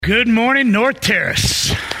Good morning, North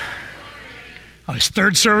Terrace. Oh, this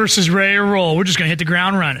third service is ready to roll. We're just going to hit the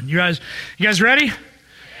ground running. You guys ready?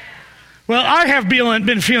 Well, I have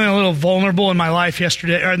been feeling a little vulnerable in my life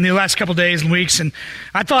yesterday, or in the last couple days and weeks, and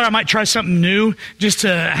I thought I might try something new just to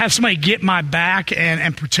have somebody get my back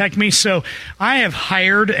and protect me. So I have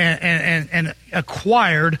hired and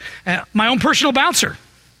acquired my own personal bouncer.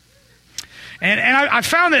 And I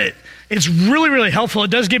found that it's really, really helpful.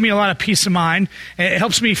 It does give me a lot of peace of mind. It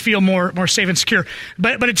helps me feel more safe and secure.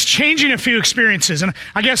 But it's changing a few experiences. And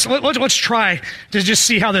I guess let's try to just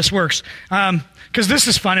see how this works. Because this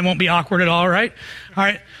is fun. It won't be awkward at all, right? All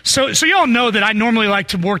right. So you all know that I normally like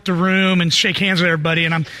to work the room and shake hands with everybody.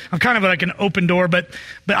 And I'm kind of like an open door. But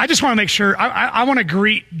I just want to make sure. I want to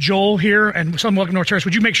greet Joel here. And welcome to North Terrace.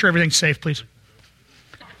 Would you make sure everything's safe, please?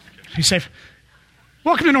 You safe?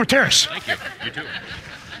 Welcome to North Terrace. Thank you. You too.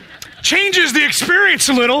 Changes the experience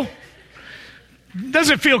a little.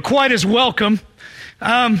 Doesn't feel quite as welcome.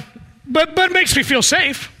 But makes me feel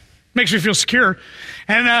safe. Makes me feel secure.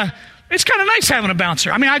 And it's kind of nice having a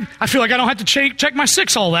bouncer. I mean, I feel like I don't have to check my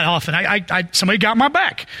six all that often. Somebody got my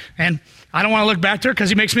back. And I don't want to look back there because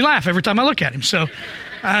he makes me laugh every time I look at him. So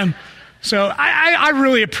I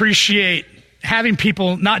really appreciate having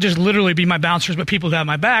people not just literally be my bouncers, but people who have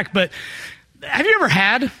my back. But have you ever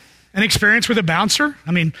had an experience with a bouncer?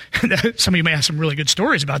 I mean, some of you may have some really good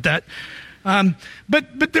stories about that.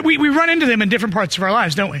 But we run into them in different parts of our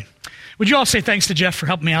lives, don't we? Would you all say thanks to Jeff for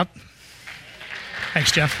helping me out?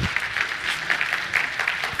 Thanks, Jeff.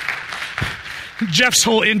 Jeff's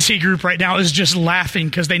whole NT group right now is just laughing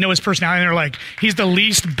because they know his personality. And they're like, he's the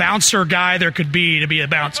least bouncer guy there could be to be a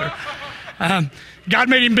bouncer. God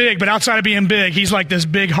made him big, but outside of being big, he's like this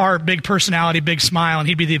big heart, big personality, big smile, and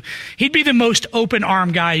he'd be the most open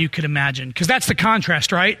arm guy you could imagine. Because that's the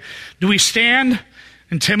contrast, right? Do we stand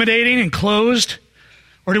intimidating and closed,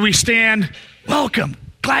 or do we stand welcome,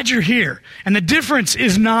 glad you're here? And the difference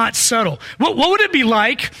is not subtle. What would it be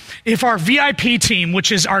like if our VIP team,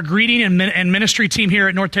 which is our greeting and ministry team here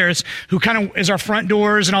at North Terrace, who kind of is our front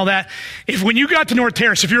doors and all that, if when you got to North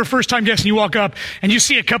Terrace, if you're a first-time guest and you walk up and you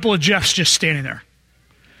see a couple of Jeffs just standing there,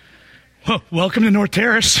 well, welcome to North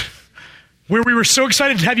Terrace, where we were so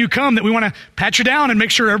excited to have you come that we want to pat you down and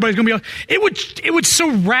make sure everybody's going to be. It would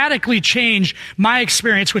so radically change my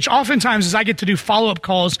experience, which oftentimes is I get to do follow-up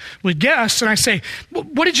calls with guests, and I say,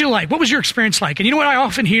 what did you like? What was your experience like? And you know what I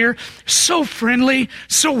often hear? So friendly,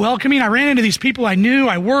 so welcoming. I ran into these people I knew,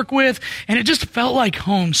 I work with, and it just felt like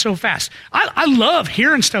home so fast. I love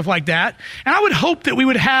hearing stuff like that, and I would hope that we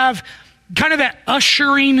would have kind of that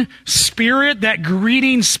ushering spirit, that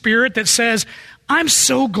greeting spirit that says, I'm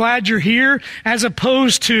so glad you're here, as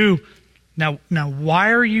opposed to, now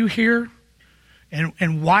why are you here?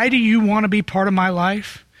 And why do you want to be part of my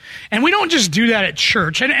life? And we don't just do that at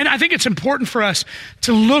church. And I think it's important for us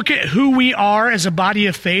to look at who we are as a body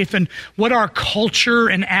of faith and what our culture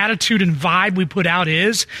and attitude and vibe we put out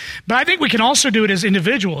is. But I think we can also do it as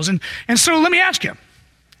individuals. And so let me ask you,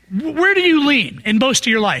 where do you lean in most of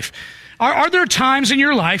your life? Are there times in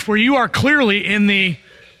your life where you are clearly in the,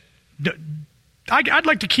 I'd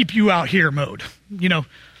like to keep you out here mode? You know,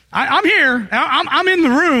 I'm here, I'm in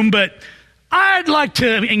the room, but I'd like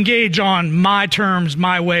to engage on my terms,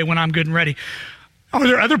 my way, when I'm good and ready. Are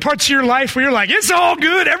there other parts of your life where you're like, it's all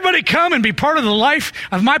good, everybody come and be part of the life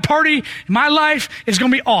of my party, my life is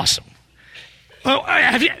going to be awesome? Well,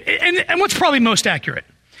 and what's probably most accurate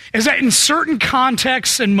is that in certain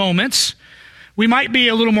contexts and moments, we might be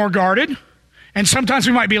a little more guarded, and sometimes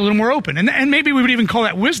we might be a little more open. And maybe we would even call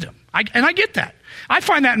that wisdom. I get that. I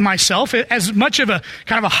find that in myself. As much of a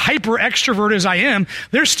kind of a hyper extrovert as I am,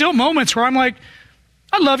 there's still moments where I'm like,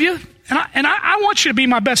 I love you, and I want you to be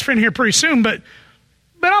my best friend here pretty soon, but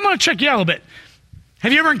I'm going to check you out a little bit.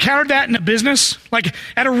 Have you ever encountered that in a business? Like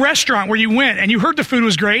at a restaurant where you went and you heard the food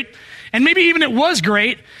was great, and maybe even it was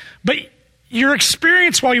great, but your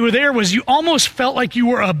experience while you were there was you almost felt like you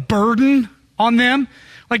were a burden on them.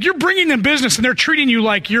 Like you're bringing them business and they're treating you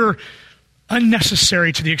like you're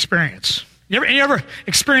unnecessary to the experience. You ever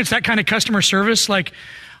experienced that kind of customer service? Like,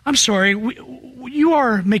 I'm sorry, you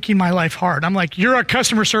are making my life hard. I'm like, you're a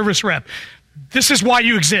customer service rep. This is why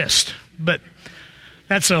you exist. But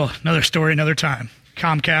that's another story, another time.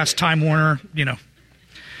 Comcast, Time Warner, you know.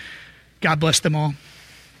 God bless them all.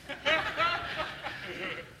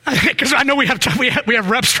 Because I know we have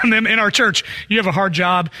reps from them in our church. You have a hard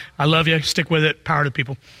job. I love you. Stick with it. Power to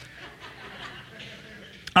people.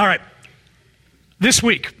 All right. This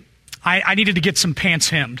week, I needed to get some pants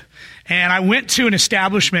hemmed. And I went to an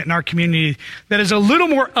establishment in our community that is a little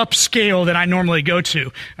more upscale than I normally go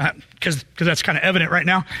to, because that's kind of evident right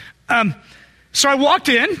now. So I walked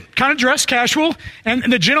in, kind of dressed casual, and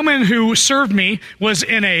the gentleman who served me was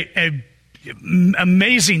in a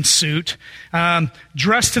amazing suit,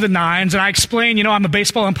 dressed to the nines. And I explained, I'm a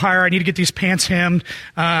baseball umpire. I need to get these pants hemmed.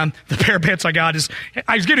 The pair of pants I got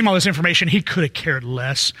I was giving him all this information. He could have cared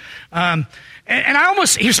less. And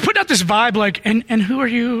he was putting out this vibe like, and who are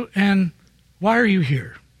you? And why are you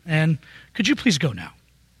here? And could you please go now?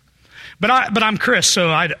 But I'm Chris, so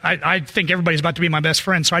I think everybody's about to be my best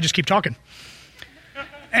friend, so I just keep talking.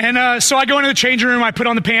 And so I go into the changing room, I put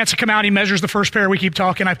on the pants, I come out, he measures the first pair, we keep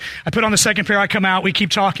talking. I put on the second pair, I come out, we keep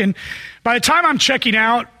talking. By the time I'm checking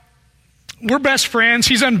out, we're best friends.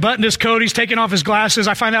 He's unbuttoned his coat, he's taken off his glasses.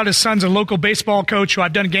 I find out his son's a local baseball coach who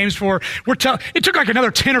I've done games for. It took like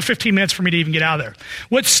another 10 or 15 minutes for me to even get out of there.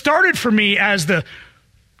 What started for me as the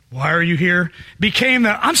why are you here? Became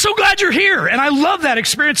I'm so glad you're here. And I love that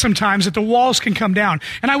experience sometimes that the walls can come down.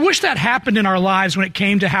 And I wish that happened in our lives when it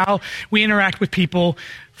came to how we interact with people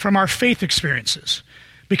from our faith experiences.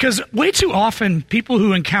 Because way too often, people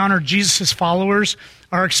who encounter Jesus' followers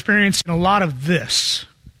are experiencing a lot of this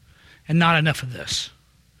and not enough of this.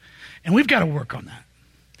 And we've got to work on that.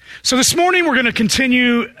 So this morning we're going to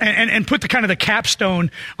continue and put the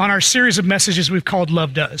capstone on our series of messages we've called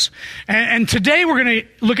Love Does. And today we're going to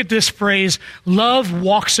look at this phrase, love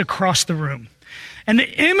walks across the room. And the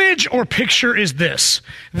image or picture is this,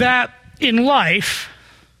 that in life,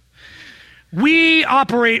 we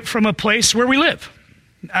operate from a place where we live,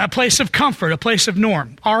 a place of comfort, a place of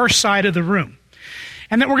norm, our side of the room.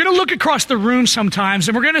 And that we're going to look across the room sometimes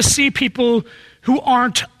and we're going to see people who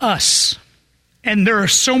aren't us. And there are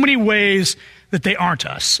so many ways that they aren't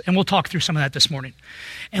us. And we'll talk through some of that this morning.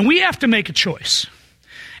 And we have to make a choice.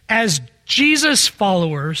 As Jesus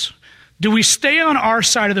followers, do we stay on our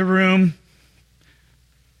side of the room,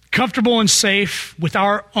 comfortable and safe with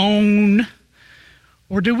our own,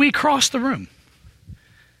 or do we cross the room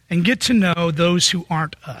and get to know those who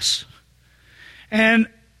aren't us? And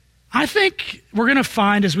I think we're going to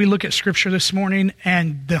find as we look at Scripture this morning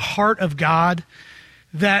and the heart of God,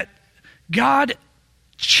 that God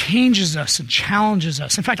changes us and challenges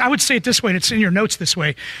us. In fact, I would say it this way, and it's in your notes this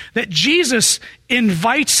way, that Jesus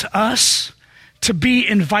invites us to be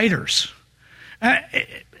inviters.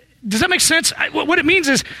 Does that make sense? What it means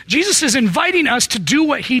is Jesus is inviting us to do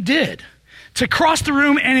what he did, to cross the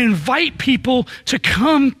room and invite people to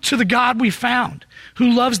come to the God we found,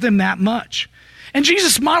 who loves them that much. And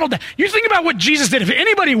Jesus modeled that. You think about what Jesus did. If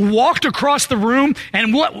anybody walked across the room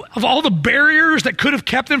and what of all the barriers that could have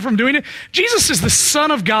kept them from doing it, Jesus is the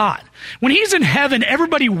Son of God. When he's in heaven,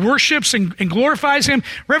 everybody worships and glorifies him.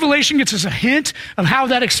 Revelation gets us a hint of how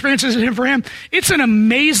that experience is for him. It's an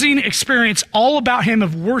amazing experience all about him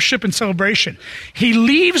of worship and celebration. He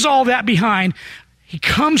leaves all that behind. He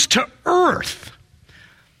comes to earth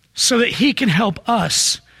so that he can help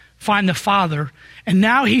us find the Father. And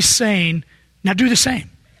now he's saying, now do the same.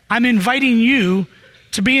 I'm inviting you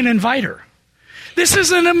to be an inviter. This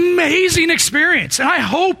is an amazing experience. And I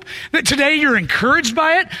hope that today you're encouraged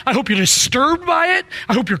by it. I hope you're disturbed by it.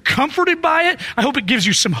 I hope you're comforted by it. I hope it gives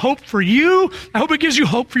you some hope for you. I hope it gives you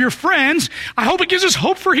hope for your friends. I hope it gives us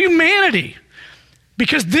hope for humanity.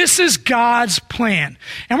 Because this is God's plan.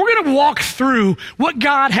 And we're going to walk through what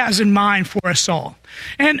God has in mind for us all.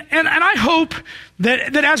 And I hope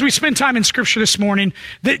that as we spend time in Scripture this morning,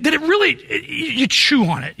 that it really, you chew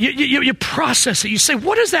on it. You process it. You say,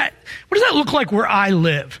 what does that look like where I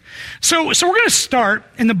live? So we're going to start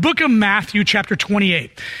in the book of Matthew, chapter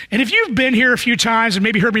 28. And if you've been here a few times and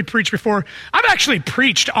maybe heard me preach before, I've actually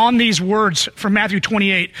preached on these words from Matthew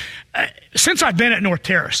 28 since I've been at North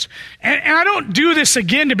Terrace. And I don't do this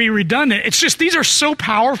again to be redundant. It's just these are so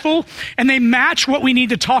powerful and they match what we need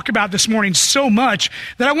to talk about this morning so much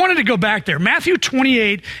that I wanted to go back there. Matthew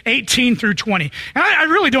 28, 18 through 20. And I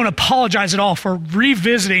really don't apologize at all for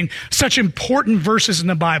revisiting such important verses in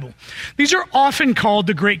the Bible. These are often called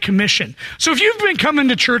the Great Commission. So if you've been coming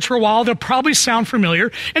to church for a while, they'll probably sound familiar.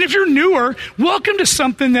 And if you're newer, welcome to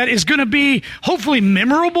something that is going to be hopefully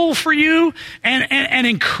memorable for you and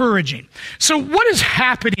encouraging. So what is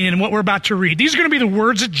happening in what we're about to read? These are going to be the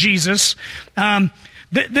words of Jesus.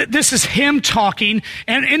 This is him talking,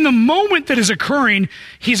 and in the moment that is occurring,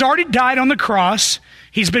 he's already died on the cross,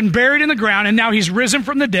 he's been buried in the ground, and now he's risen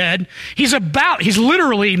from the dead. He's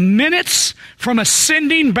literally minutes from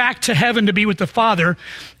ascending back to heaven to be with the Father.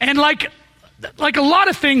 And like a lot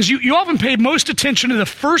of things, you often pay most attention to the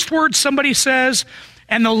first word somebody says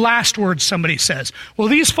and the last words somebody says. Well,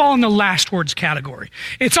 these fall in the last words category.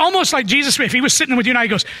 It's almost like Jesus, if he was sitting with you and I, he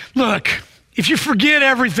goes, look, if you forget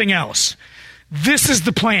everything else, this is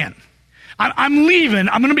the plan. I'm leaving.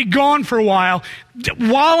 I'm going to be gone for a while.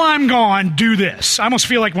 While I'm gone, do this. I almost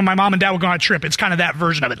feel like when my mom and dad would go on a trip, it's kind of that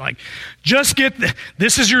version of it. Like, just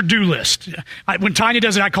this is your do list. When Tanya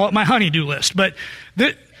does it, I call it my honey-do list. But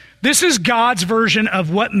this is God's version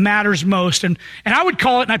of what matters most. And I would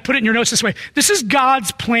call it, and I put it in your notes this way, this is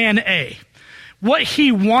God's plan A. What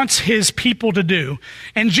he wants his people to do.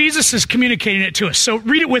 And Jesus is communicating it to us. So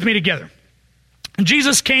read it with me together. And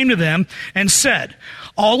Jesus came to them and said,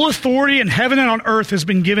 all authority in heaven and on earth has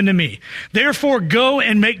been given to me. Therefore, go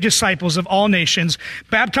and make disciples of all nations,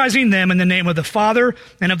 baptizing them in the name of the Father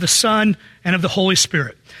and of the Son and of the Holy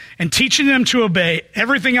Spirit, and teaching them to obey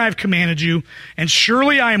everything I have commanded you. And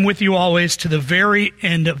surely I am with you always to the very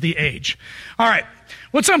end of the age. All right.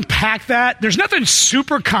 Let's unpack that. There's nothing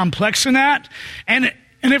super complex in that. And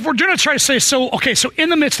if we're going to try to say, so in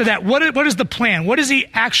the midst of that, what is the plan? What is he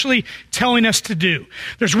actually telling us to do?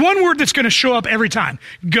 There's one word that's going to show up every time.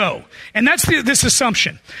 Go. And that's this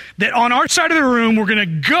assumption that on our side of the room, we're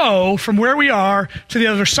going to go from where we are to the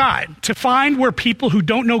other side to find where people who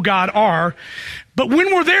don't know God are. But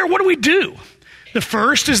when we're there, what do? The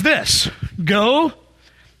first is this: go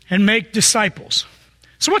and make disciples.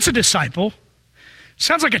 So what's a disciple?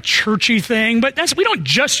 Sounds like a churchy thing, but we don't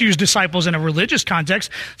just use disciples in a religious context.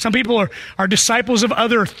 Some people are disciples of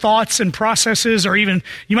other thoughts and processes, or even,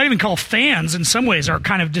 you might even call fans in some ways, are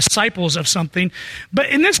kind of disciples of something. But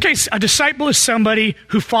in this case, a disciple is somebody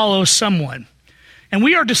who follows someone. And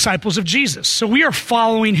we are disciples of Jesus. So we are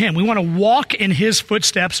following him. We want to walk in his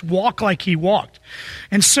footsteps, walk like he walked.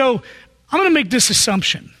 And so I'm going to make this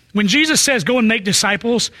assumption. When Jesus says, go and make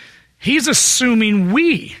disciples, he's assuming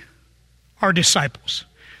we are disciples,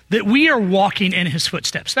 that we are walking in his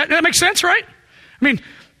footsteps. That makes sense, right? I mean,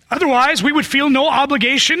 otherwise we would feel no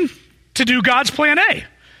obligation to do God's plan A,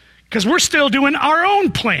 because we're still doing our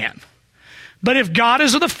own plan. But if God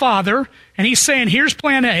is the Father and he's saying, here's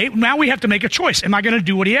plan A, now we have to make a choice. Am I going to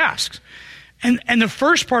do what he asks? And the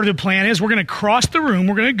first part of the plan is we're going to cross the room,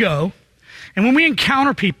 we're going to go, and when we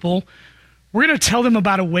encounter people, we're going to tell them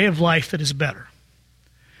about a way of life that is better.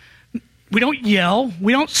 We don't yell,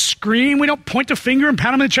 we don't scream, we don't point the finger and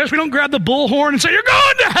pound them in the chest, we don't grab the bullhorn and say, you're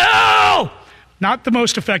going to hell! Not the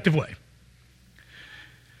most effective way.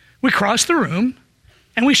 We cross the room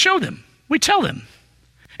and we show them, we tell them.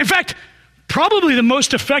 In fact, probably the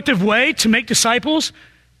most effective way to make disciples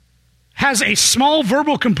has a small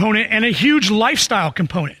verbal component and a huge lifestyle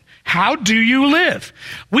component. How do you live?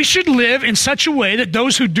 We should live in such a way that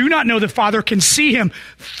those who do not know the Father can see him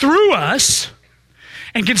through us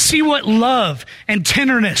and can see what love and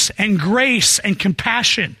tenderness and grace and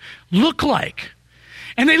compassion look like.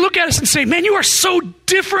 And they look at us and say, man, you are so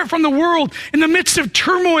different from the world in the midst of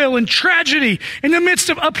turmoil and tragedy, in the midst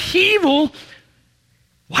of upheaval.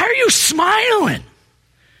 Why are you smiling?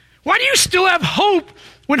 Why do you still have hope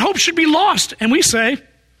when hope should be lost? And we say,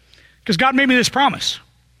 because God made me this promise.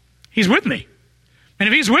 He's with me. And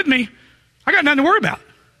if he's with me, I got nothing to worry about.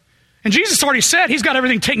 And Jesus already said he's got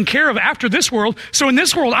everything taken care of after this world. So in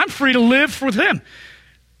this world, I'm free to live with him.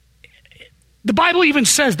 The Bible even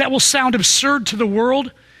says that will sound absurd to the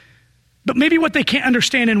world, but maybe what they can't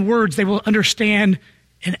understand in words, they will understand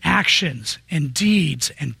in actions and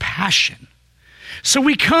deeds and passion. So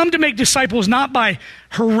we come to make disciples not by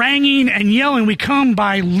haranguing and yelling. We come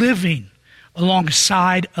by living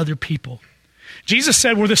alongside other people. Jesus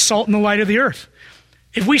said we're the salt and the light of the earth.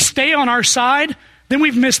 If we stay on our side, then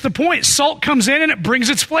we've missed the point. Salt comes in and it brings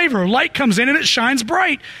its flavor. Light comes in and it shines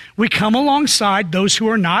bright. We come alongside those who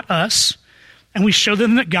are not us, and we show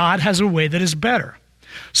them that God has a way that is better.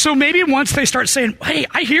 So maybe once they start saying, hey,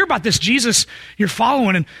 I hear about this Jesus you're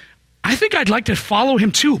following, and I think I'd like to follow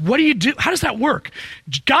him too. What do you do? How does that work?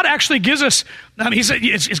 God actually gives us, he said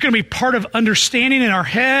it's going to be part of understanding in our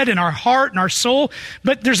head and our heart and our soul.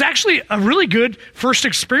 But there's actually a really good first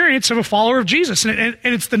experience of a follower of Jesus. And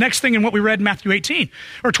it's the next thing in what we read in Matthew 18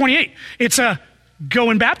 or 28. It's go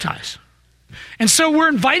and baptize. And so we're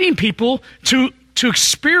inviting people to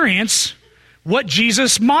experience what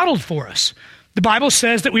Jesus modeled for us. The Bible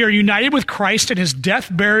says that we are united with Christ in his death,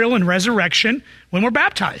 burial, and resurrection when we're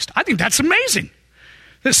baptized. I think that's amazing.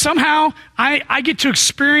 That somehow I get to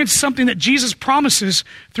experience something that Jesus promises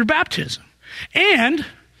through baptism. And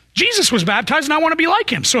Jesus was baptized and I want to be like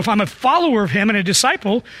him. So if I'm a follower of him and a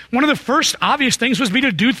disciple, one of the first obvious things was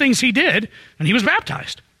to do things he did, and he was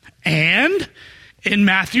baptized. And in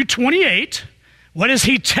Matthew 28, what does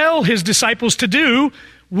he tell his disciples to do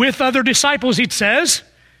with other disciples? He says,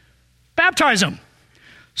 baptize them.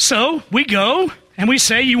 So we go and we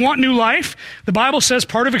say, you want new life? The Bible says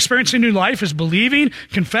part of experiencing new life is believing,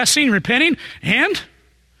 confessing, repenting, and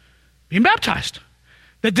being baptized.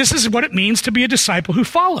 that this is what it means to be a disciple who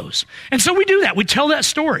follows. And so we do that. We tell that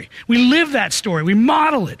story. We live that story. We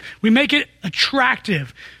model it. We make it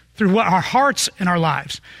attractive through what our hearts and our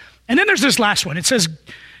lives. And then there's this last one. It says,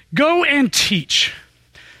 go and teach.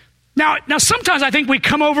 Now, sometimes I think we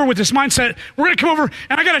come over with this mindset, we're going to come over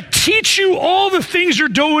and I got to teach you all the things you're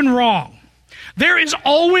doing wrong. There is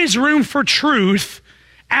always room for truth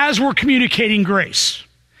as we're communicating grace.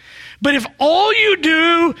 But if all you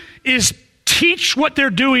do is teach what they're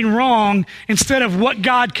doing wrong instead of what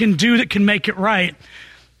God can do that can make it right,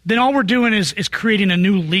 then all we're doing is creating a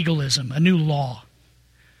new legalism, a new law.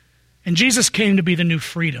 And Jesus came to be the new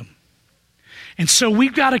freedom. And so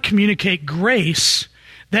we've got to communicate grace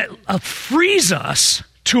that frees us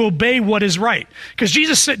to obey what is right. Because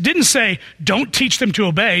Jesus didn't say, don't teach them to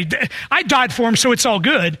obey. I died for them, so it's all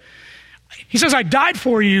good. He says, I died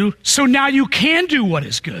for you, so now you can do what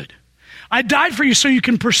is good. I died for you so you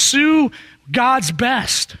can pursue God's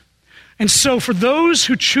best. And so for those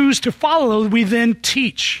who choose to follow, we then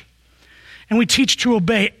teach. And we teach to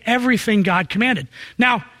obey everything God commanded.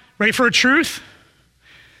 Now, ready for a truth?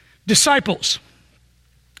 Disciples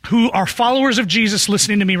who are followers of Jesus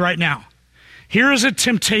listening to me right now, here is a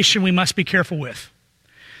temptation we must be careful with.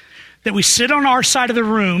 That we sit on our side of the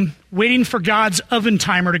room waiting for God's oven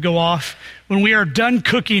timer to go off when we are done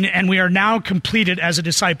cooking and we are now completed as a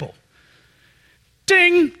disciple.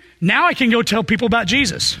 Ding! Now I can go tell people about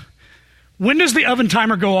Jesus. When does the oven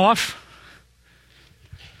timer go off?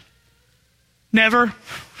 Never.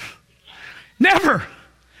 Never.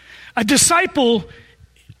 A disciple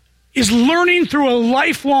is learning through a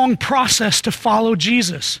lifelong process to follow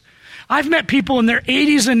Jesus. I've met people in their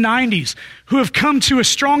 80s and 90s who have come to a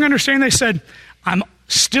strong understanding. They said, I'm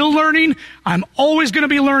still learning. I'm always going to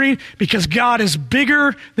be learning because God is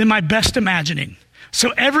bigger than my best imagining.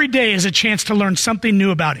 So every day is a chance to learn something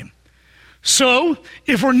new about him. So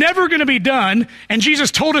if we're never going to be done, and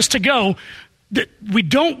Jesus told us to go, that we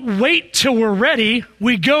don't wait till we're ready.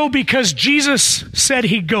 We go because Jesus said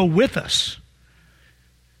he'd go with us.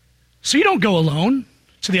 So you don't go alone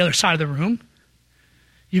to the other side of the room.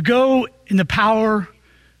 You go in the power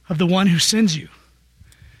of the one who sends you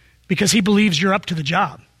because he believes you're up to the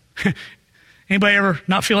job. Anybody ever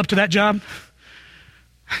not feel up to that job?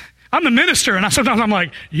 I'm the minister, and sometimes I'm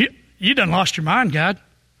like, you done lost your mind, God.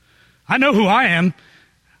 I know who I am,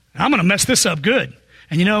 and I'm going to mess this up good.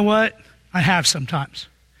 And you know what? I have sometimes,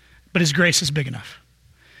 but his grace is big enough.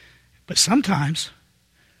 But sometimes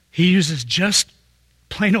he uses just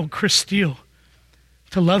plain old Chris Steele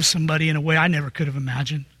to love somebody in a way I never could have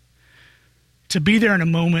imagined. To be there in a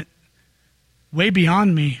moment way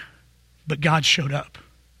beyond me, but God showed up.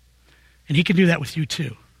 And he can do that with you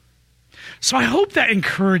too. So I hope that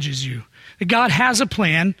encourages you, that God has a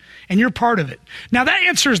plan and you're part of it. Now that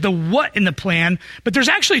answers the what in the plan, but there's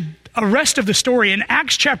actually a rest of the story. In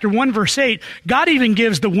Acts chapter 1, verse 8, God even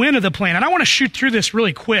gives the when of the plan. And I want to shoot through this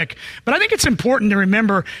really quick, but I think it's important to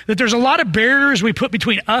remember that there's a lot of barriers we put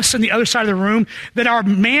between us and the other side of the room that are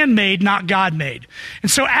man-made, not God-made. And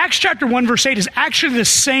so Acts chapter 1, verse 8 is actually the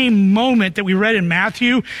same moment that we read in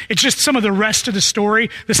Matthew. It's just some of the rest of the story.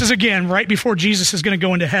 This is, again, right before Jesus is going to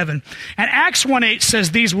go into heaven. And Acts 1:8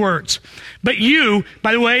 says these words, but you,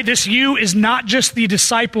 by the way, this you is not just the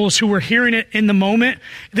disciples who were hearing it in the moment.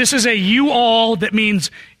 This is a you all that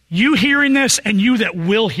means you hearing this and you that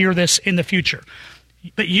will hear this in the future.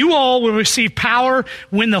 But you all will receive power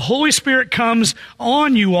when the Holy Spirit comes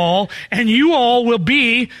on you all, and you all will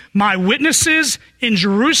be my witnesses in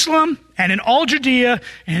Jerusalem and in all Judea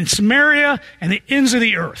and Samaria and the ends of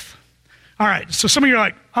the earth. All right, so some of you are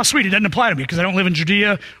like, oh sweet, it doesn't apply to me because I don't live in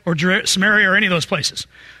Judea or Samaria or any of those places.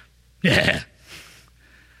 Yeah.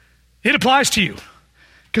 It applies to you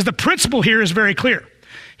because the principle here is very clear.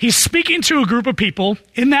 He's speaking to a group of people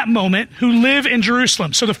in that moment who live in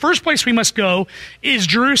Jerusalem. So the first place we must go is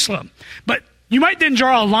Jerusalem. But you might then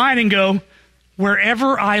draw a line and go,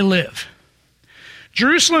 wherever I live.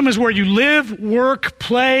 Jerusalem is where you live, work,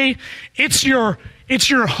 play. It's your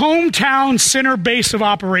hometown center base of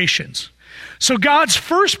operations. So God's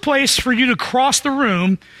first place for you to cross the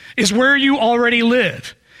room is where you already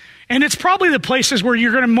live. And it's probably the places where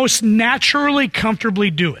you're going to most naturally, comfortably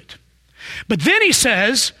do it. But then he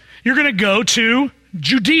says, you're going to go to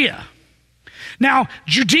Judea. Now,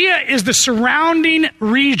 Judea is the surrounding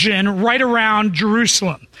region right around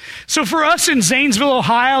Jerusalem. So for us in Zanesville,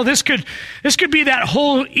 Ohio, this could be that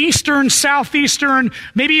whole eastern, southeastern,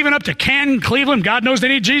 maybe even up to Canton, Cleveland. God knows they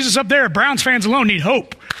need Jesus up there. Browns fans alone need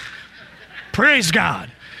hope. Praise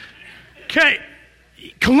God. Okay.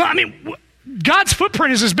 I mean, God's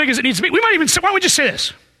footprint is as big as it needs to be. We might even say, why don't we just say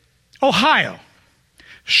this? Ohio.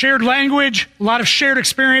 shared language, a lot of shared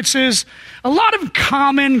experiences, a lot of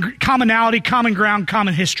commonality, common ground,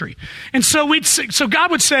 common history. And so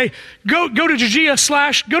God would say, go to Judea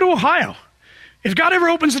 / go to Ohio. If God ever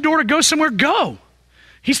opens the door to go somewhere, go.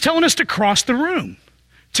 He's telling us to cross the room,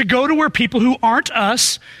 to go to where people who aren't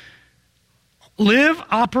us live,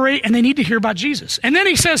 operate, and they need to hear about Jesus. And then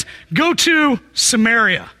he says, go to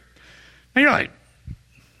Samaria. And you're like,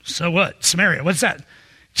 so what? Samaria, what's that?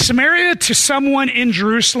 Samaria to someone in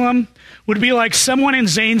Jerusalem would be like someone in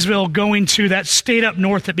Zanesville going to that state up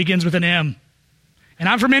north that begins with an M. And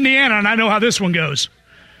I'm from Indiana, and I know how this one goes.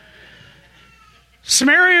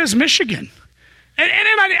 Samaria is Michigan.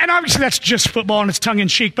 And obviously that's just football and it's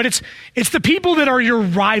tongue-in-cheek, but it's the people that are your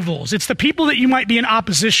rivals. It's the people that you might be in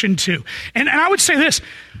opposition to. And I would say this,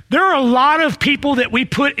 there are a lot of people that we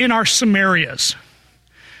put in our Samarias.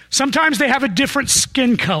 Sometimes they have a different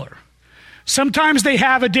skin color. Sometimes they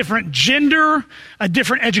have a different gender, a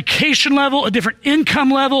different education level, a different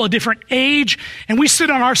income level, a different age, and we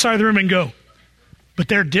sit on our side of the room and go, but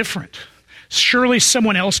they're different. Surely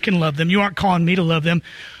someone else can love them. You aren't calling me to love them.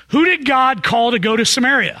 Who did God call to go to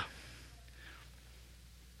Samaria?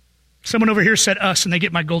 Someone over here said us, and they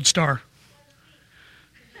get my gold star.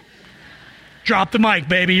 Drop the mic,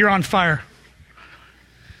 baby. You're on fire.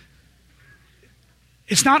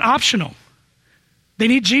 It's not optional. They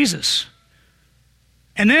need Jesus.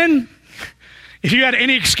 And then, if you had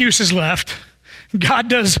any excuses left, God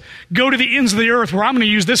does go to the ends of the earth, where I'm going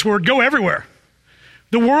to use this word, go everywhere.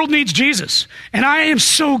 The world needs Jesus. And I am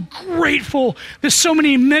so grateful that so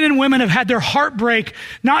many men and women have had their heart break,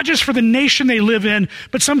 not just for the nation they live in,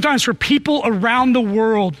 but sometimes for people around the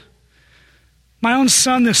world. My own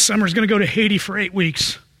son this summer is going to go to Haiti for 8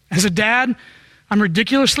 weeks. As a dad, I'm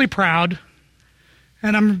ridiculously proud,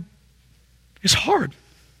 and it's hard.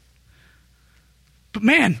 But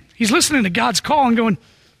man, he's listening to God's call and going,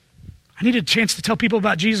 I need a chance to tell people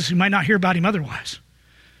about Jesus who might not hear about him otherwise.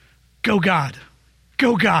 Go God.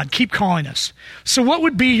 Go God. Keep calling us. So what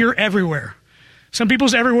would be your everywhere? Some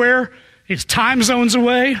people's everywhere is time zones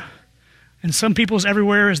away, and some people's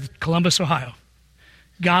everywhere is Columbus, Ohio.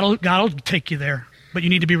 God will take you there, but you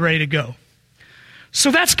need to be ready to go.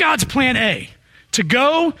 So that's God's plan A. To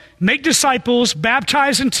go, make disciples,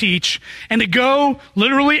 baptize and teach, and to go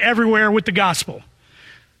literally everywhere with the gospel.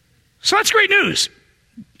 So that's great news.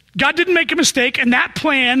 God didn't make a mistake, and that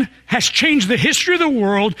plan has changed the history of the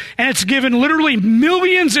world, and it's given literally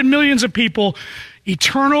millions and millions of people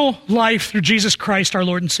eternal life through Jesus Christ, our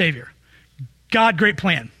Lord and Savior. God, great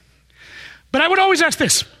plan. But I would always ask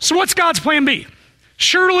this, so what's God's plan B?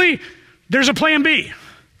 Surely there's a plan B.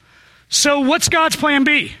 So what's God's plan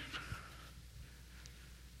B?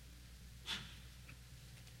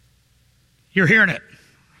 You're hearing it.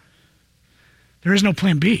 There is no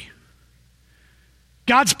plan B.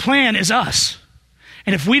 God's plan is us.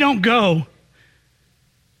 And if we don't go,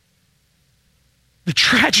 the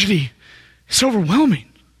tragedy is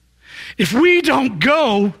overwhelming. If we don't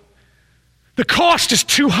go, the cost is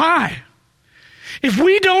too high. If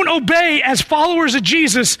we don't obey as followers of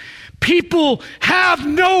Jesus, people have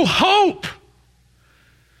no hope.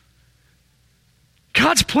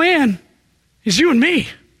 God's plan is you and me.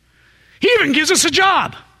 He even gives us a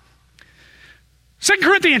job. 2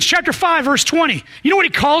 Corinthians chapter 5, verse 20. You know what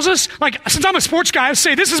he calls us? Like, since I'm a sports guy, I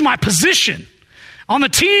say this is my position. On the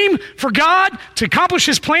team for God to accomplish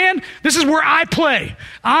his plan, this is where I play.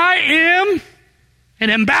 I am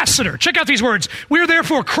an ambassador. Check out these words. We are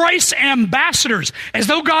therefore Christ's ambassadors, as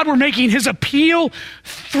though God were making his appeal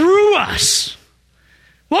through us.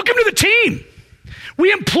 Welcome to the team.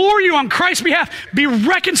 We implore you on Christ's behalf, be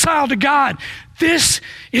reconciled to God. This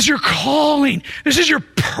is your calling. This is your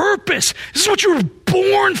purpose. This is what you were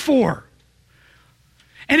born for.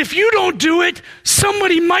 And if you don't do it,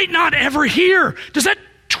 somebody might not ever hear. Does that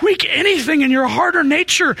tweak anything in your heart or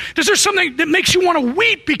nature? Is there something that makes you want to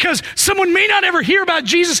weep because someone may not ever hear about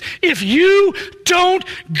Jesus if you don't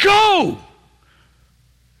go?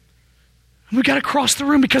 We got to cross the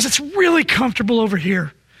room because it's really comfortable over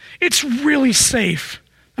here. It's really safe.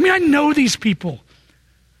 I mean, I know these people.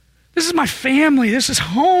 This is my family. This is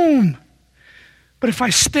home. But if I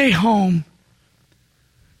stay home,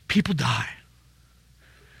 people die.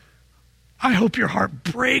 I hope your heart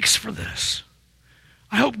breaks for this.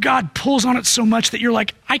 I hope God pulls on it so much that you're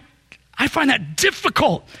like, I find that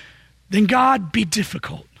difficult. Then God, be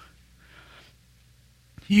difficult.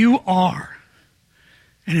 You are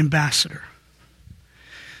an ambassador.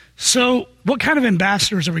 So what kind of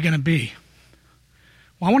ambassadors are we going to be?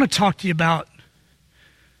 Well, I want to talk to you about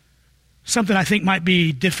something I think might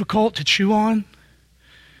be difficult to chew on.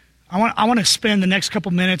 I want to spend the next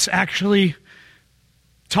couple minutes actually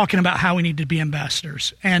talking about how we need to be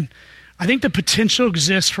ambassadors. And I think the potential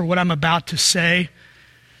exists for what I'm about to say,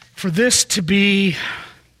 for this to be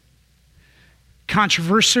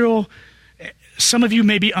controversial. Some of you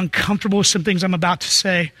may be uncomfortable with some things I'm about to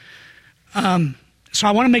say. So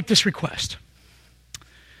I want to make this request.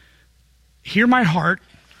 Hear my heart.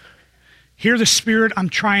 Hear the spirit I'm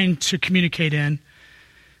trying to communicate in.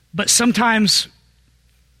 But sometimes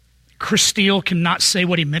Chris Steele cannot say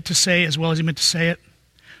what he meant to say as well as he meant to say it.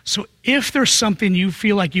 So if there's something you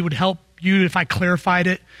feel like you would help you if I clarified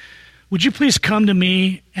it, would you please come to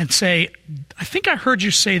me and say, I think I heard you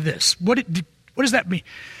say this. What does that mean?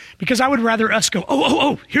 Because I would rather us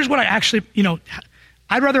go, here's what I actually,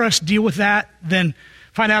 I'd rather us deal with that than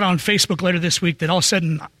find out on Facebook later this week that all of a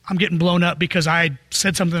sudden I'm getting blown up because I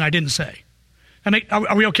said something I didn't say.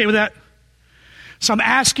 Are we okay with that? So I'm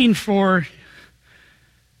asking for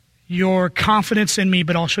your confidence in me,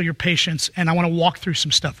 but also your patience, and I want to walk through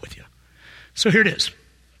some stuff with you. So here it is.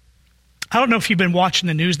 I don't know if you've been watching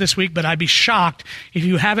the news this week, but I'd be shocked if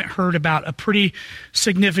you haven't heard about a pretty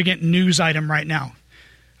significant news item right now.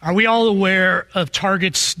 Are we all aware of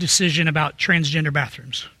Target's decision about transgender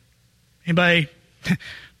bathrooms? Anybody?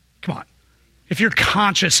 Come on. If you're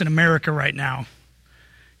conscious in America right now,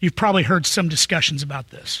 you've probably heard some discussions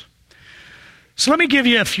about this. So let me give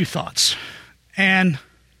you a few thoughts and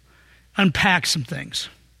unpack some things.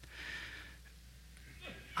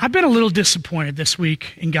 I've been a little disappointed this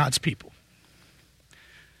week in God's people.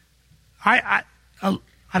 I've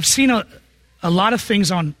seen a lot of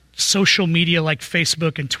things on social media like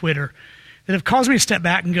Facebook and Twitter that have caused me to step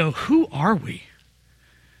back and go, who are we?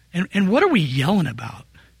 And what are we yelling about?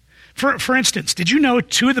 For instance, did you know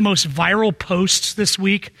 2 of the most viral posts this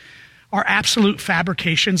week are absolute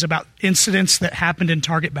fabrications about incidents that happened in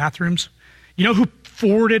Target bathrooms? You know who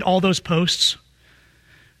forwarded all those posts?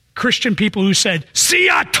 Christian people who said, see,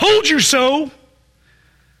 I told you so.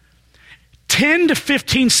 10 to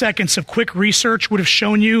 15 seconds of quick research would have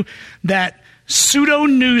shown you that pseudo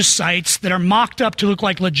news sites that are mocked up to look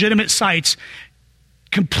like legitimate sites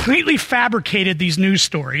completely fabricated these news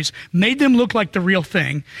stories, made them look like the real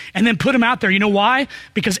thing, and then put them out there. You know why?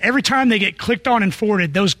 Because every time they get clicked on and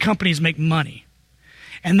forwarded, those companies make money.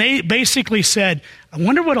 And they basically said, I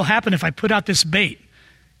wonder what will happen if I put out this bait.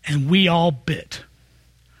 And we all bit.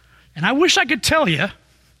 And I wish I could tell you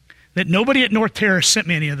that nobody at North Terrace sent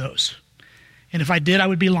me any of those. And if I did, I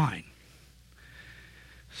would be lying.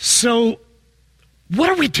 So what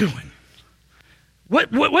are we doing?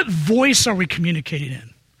 What voice are we communicating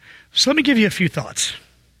in? So let me give you a few thoughts.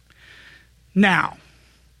 Now,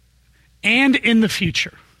 and in the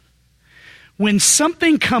future, when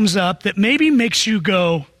something comes up that maybe makes you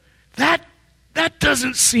go, that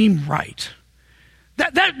doesn't seem right.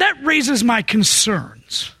 That raises my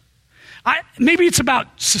concerns. Maybe it's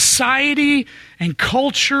about society and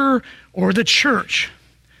culture or the church.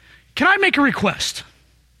 Can I make a request?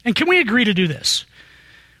 And can we agree to do this?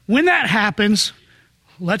 When that happens,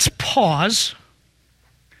 let's pause.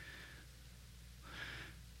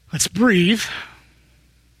 Let's breathe.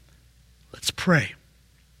 Let's pray.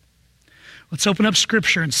 Let's open up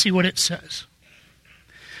Scripture and see what it says.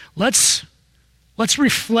 Let's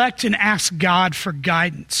reflect and ask God for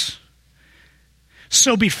guidance.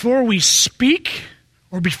 So before we speak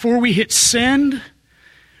or before we hit send,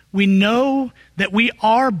 we know that we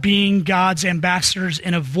are being God's ambassadors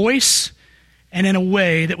in a voice and in a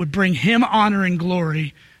way that would bring Him honor and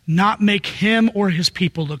glory, not make Him or His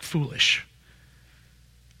people look foolish.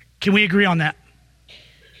 Can we agree on that?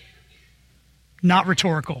 Not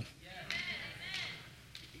rhetorical.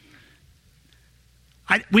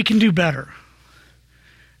 We can do better.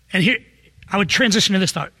 And here, I would transition to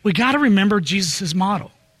this thought. We got to remember Jesus'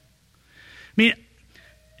 model. I mean,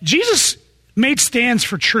 Jesus made stands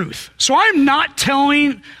for truth. So I'm not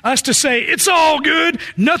telling us to say, it's all good,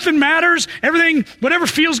 nothing matters, everything, whatever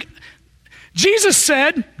feels good. Jesus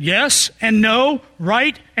said yes and no,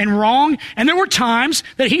 right and wrong. And there were times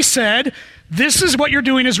that He said, this is what you're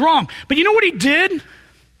doing is wrong. But you know what He did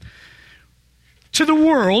to the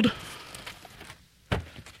world?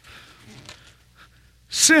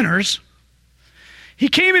 Sinners. He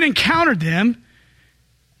came and encountered them,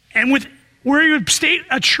 and where He would state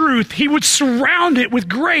a truth, He would surround it with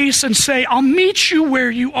grace and say, I'll meet you where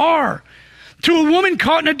you are. To a woman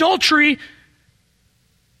caught in adultery,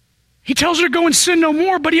 He tells her to go and sin no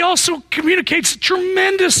more, but He also communicates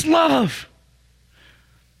tremendous love.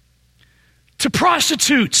 To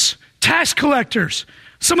prostitutes, tax collectors,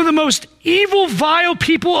 some of the most evil, vile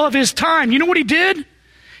people of His time, you know what He did?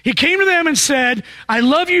 He came to them and said, I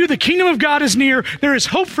love you. The kingdom of God is near. There is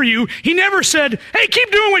hope for you. He never said, hey,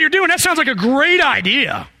 keep doing what you're doing. That sounds like a great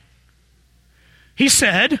idea. He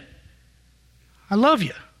said, I love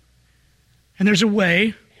you. And there's a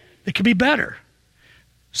way that could be better.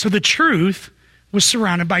 So the truth was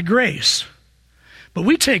surrounded by grace. But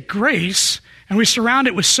we take grace and we surround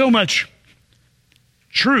it with so much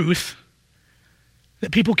truth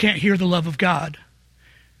that people can't hear the love of God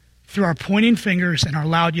through our pointing fingers and our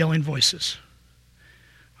loud yelling voices.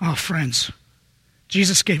 Oh, friends,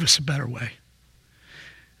 Jesus gave us a better way.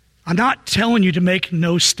 I'm not telling you to make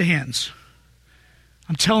no stands.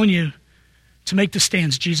 I'm telling you to make the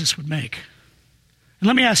stands Jesus would make. And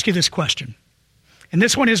let me ask you this question. And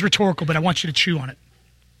this one is rhetorical, but I want you to chew on it.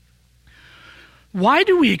 Why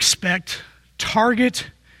do we expect Target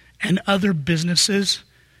and other businesses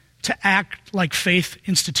to act like faith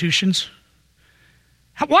institutions?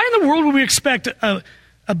 Why in the world would we expect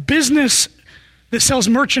a business that sells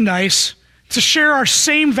merchandise to share our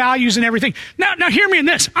same values and everything? Now hear me in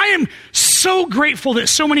this. I am so grateful that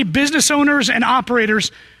so many business owners and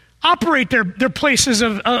operators operate their places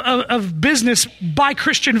of business by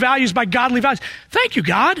Christian values, by godly values. Thank you,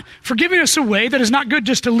 God, for giving us a way that is not good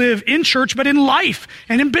just to live in church, but in life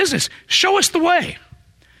and in business. Show us the way.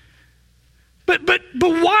 But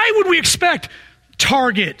why would we expect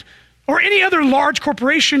Target or any other large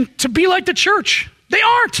corporation to be like the church? They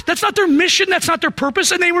aren't. That's not their mission. That's not their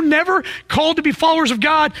purpose. And they were never called to be followers of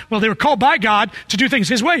God. Well, they were called by God to do things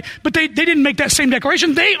his way, but they didn't make that same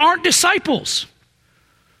declaration. They aren't disciples.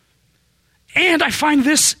 And I find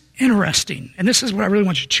this interesting, and this is what I really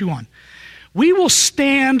want you to chew on. We will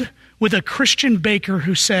stand with a Christian baker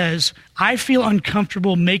who says, I feel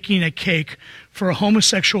uncomfortable making a cake for a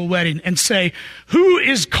homosexual wedding, and say, who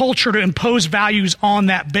is culture to impose values on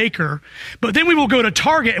that baker? But then we will go to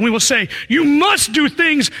Target and we will say, you must do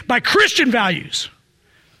things by Christian values.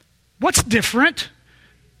 What's different?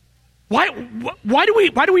 Why do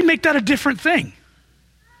we make that a different thing?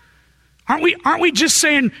 Aren't we just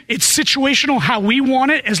saying it's situational how we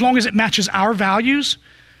want it as long as it matches our values?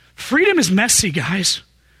 Freedom is messy, guys.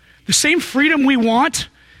 The same freedom we want,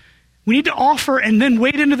 we need to offer and then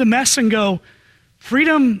wade into the mess and go,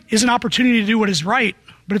 freedom is an opportunity to do what is right,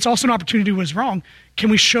 but it's also an opportunity to do what is wrong. Can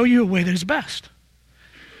we show you a way that is best?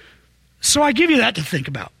 So I give you that to think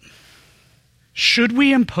about. Should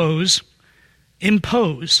we impose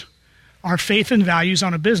our faith and values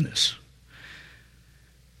on a business?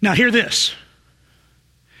 Now hear this.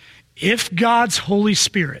 If God's Holy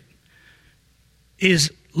Spirit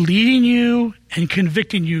is leading you and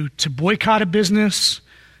convicting you to boycott a business,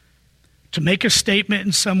 to make a statement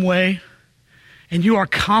in some way, and you are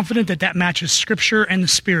confident that that matches Scripture and the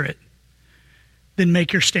Spirit, then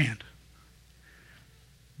make your stand.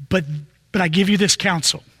 But I give you this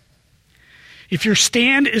counsel. If your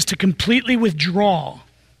stand is to completely withdraw,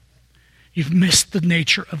 you've missed the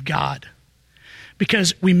nature of God.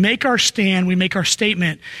 Because we make our stand, we make our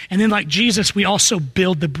statement, and then like Jesus, we also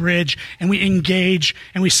build the bridge and we engage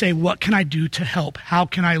and we say, what can I do to help? How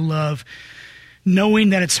can I love?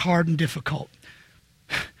 Knowing that it's hard and difficult.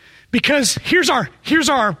 Because here's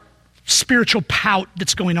our spiritual pout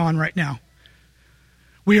that's going on right now.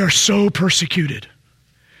 We are so persecuted.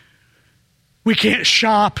 We can't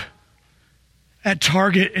shop at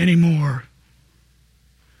Target anymore.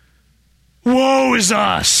 Woe is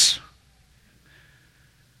us.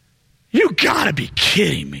 You gotta be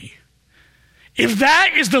kidding me. If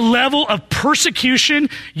that is the level of persecution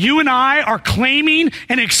you and I are claiming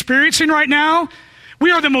and experiencing right now,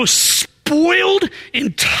 we are the most spoiled,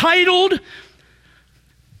 entitled.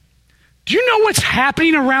 Do you know what's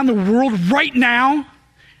happening around the world right now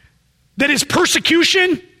that is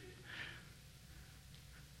persecution?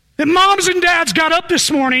 That moms and dads got up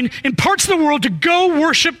this morning in parts of the world to go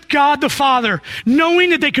worship God the Father,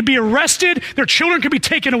 knowing that they could be arrested, their children could be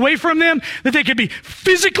taken away from them, that they could be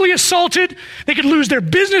physically assaulted, they could lose their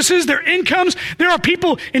businesses, their incomes. There are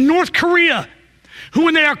people in North Korea who,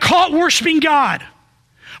 when they are caught worshiping God,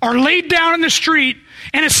 are laid down in the street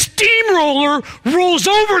and a steamroller rolls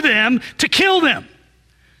over them to kill them.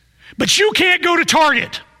 But you can't go to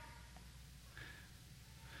Target.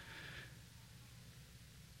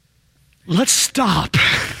 Let's stop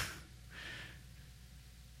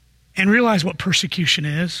and realize what persecution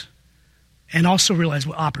is and also realize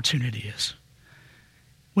what opportunity is.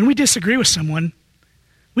 When we disagree with someone,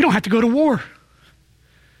 we don't have to go to war.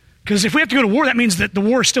 Because if we have to go to war, that means that the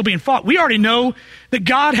war is still being fought. We already know that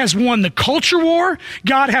God has won the culture war,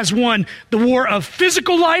 God has won the war of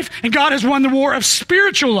physical life, and God has won the war of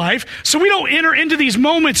spiritual life. So we don't enter into these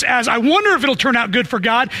moments as, I wonder if it'll turn out good for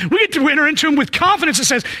God. We get to enter into them with confidence that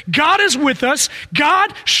says, God is with us.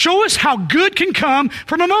 God, show us how good can come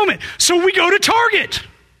from a moment. So we go to Target.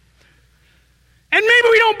 And maybe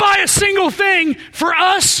we don't buy a single thing for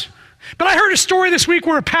us. But I heard a story this week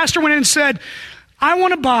where a pastor went in and said, I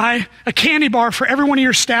want to buy a candy bar for every one of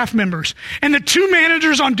your staff members. And the two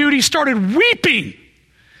managers on duty started weeping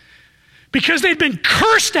because they'd been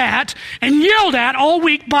cursed at and yelled at all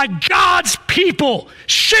week by God's people.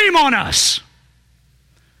 Shame on us.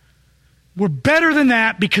 We're better than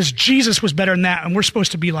that because Jesus was better than that, and we're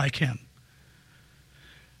supposed to be like him.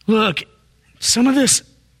 Look, some of this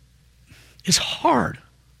is hard.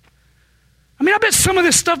 I mean, I bet some of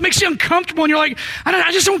this stuff makes you uncomfortable and you're like,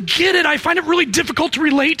 I just don't get it. I find it really difficult to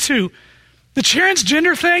relate to. The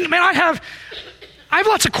transgender thing, man, I have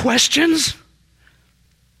lots of questions.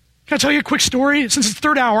 Can I tell you a quick story? Since it's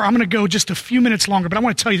third hour, I'm going to go just a few minutes longer, but I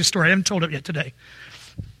want to tell you the story. I haven't told it yet today.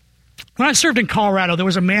 When I served in Colorado, there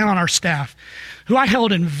was a man on our staff who I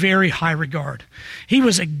held in very high regard. He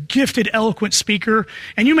was a gifted, eloquent speaker,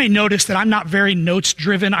 and you may notice that I'm not very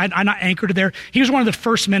notes-driven. I'm not anchored there. He was one of the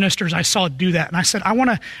first ministers I saw do that, and I said, I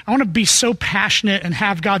want to be so passionate and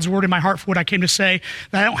have God's word in my heart for what I came to say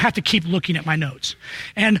that I don't have to keep looking at my notes.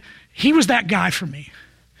 And he was that guy for me.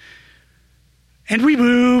 And we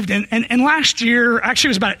moved, and last year, actually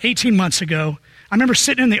it was about 18 months ago, I remember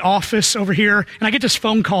sitting in the office over here, and I get this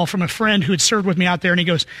phone call from a friend who had served with me out there, and he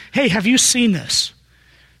goes, hey, have you seen this?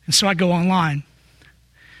 And so I go online.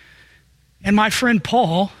 And my friend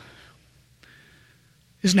Paul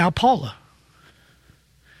is now Paula.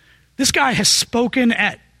 This guy has spoken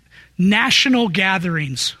at national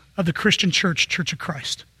gatherings of the Christian Church, Church of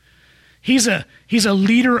Christ. He's a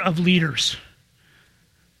leader of leaders.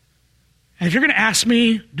 And if you're going to ask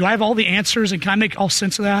me, do I have all the answers and can I make all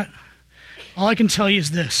sense of that? All I can tell you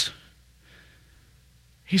is this.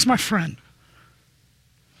 He's my friend.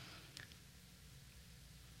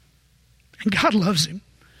 And God loves him.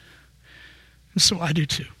 And so I do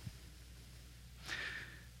too.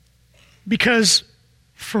 Because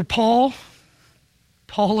for Paula,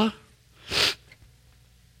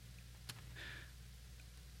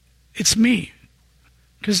 it's me.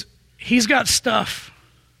 Because he's got stuff.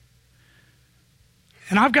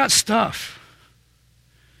 And I've got stuff.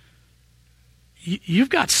 You've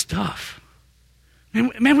got stuff.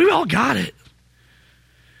 Man, we all got it.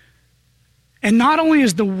 And not only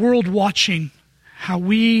is the world watching how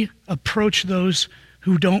we approach those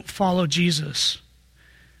who don't follow Jesus,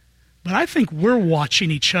 but I think we're watching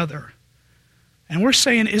each other. And we're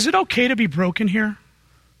saying, is it okay to be broken here?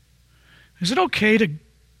 Is it okay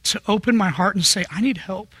to open my heart and say, I need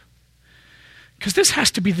help? Because this has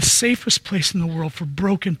to be the safest place in the world for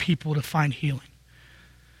broken people to find healing.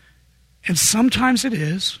 And sometimes it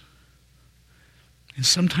is, and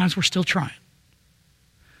sometimes we're still trying.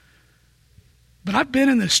 But I've been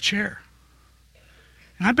in this chair,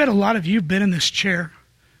 and I bet a lot of you have been in this chair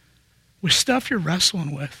with stuff you're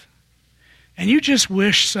wrestling with, and you just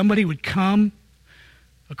wish somebody would come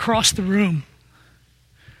across the room,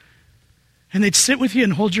 and they'd sit with you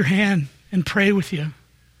and hold your hand and pray with you,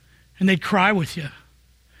 and they'd cry with you,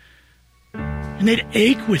 and they'd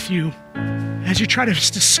ache with you as you try to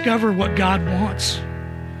discover what God wants.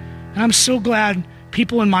 And I'm so glad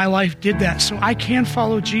people in my life did that so I can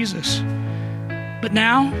follow Jesus. But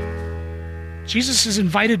now, Jesus has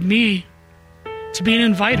invited me to be an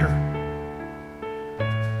inviter.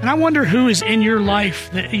 And I wonder who is in your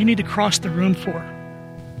life that you need to cross the room for.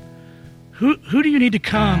 Who do you need to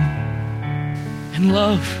come and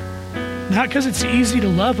love? Not because it's easy to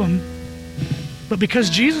love them, but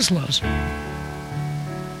because Jesus loves them.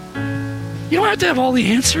 You don't have to have all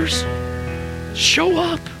the answers. Show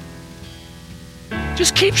up.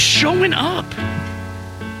 Just keep showing up.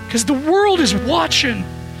 Because the world is watching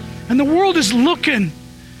and the world is looking.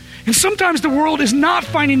 And sometimes the world is not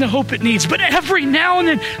finding the hope it needs. But every now and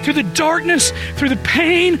then, through the darkness, through the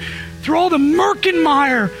pain, through all the murk and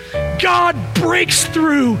mire, God breaks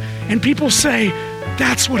through and people say,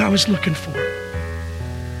 that's what I was looking for.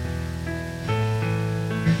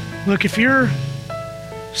 Look, if you're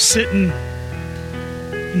sitting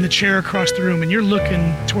in the chair across the room and you're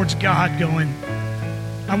looking towards God going,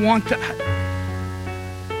 I want that.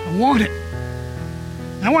 I want it.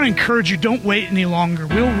 And I want to encourage you, don't wait any longer.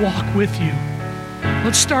 We'll walk with you.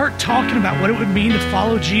 Let's start talking about what it would mean to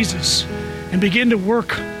follow Jesus and begin to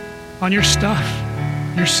work on your stuff,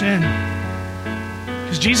 your sin.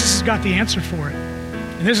 Because Jesus has got the answer for it.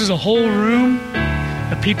 And this is a whole room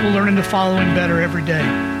of people learning to follow him better every day.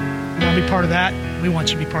 You want to be part of that? We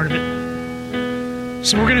want you to be part of it.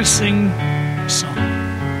 So we're going to sing a song.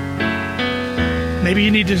 Maybe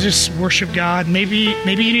you need to just worship God. Maybe you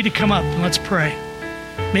need to come up and let's pray.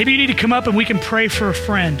 Maybe you need to come up and we can pray for a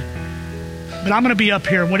friend. But I'm going to be up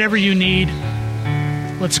here. Whatever you need,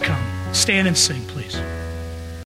 let's come. Stand and sing.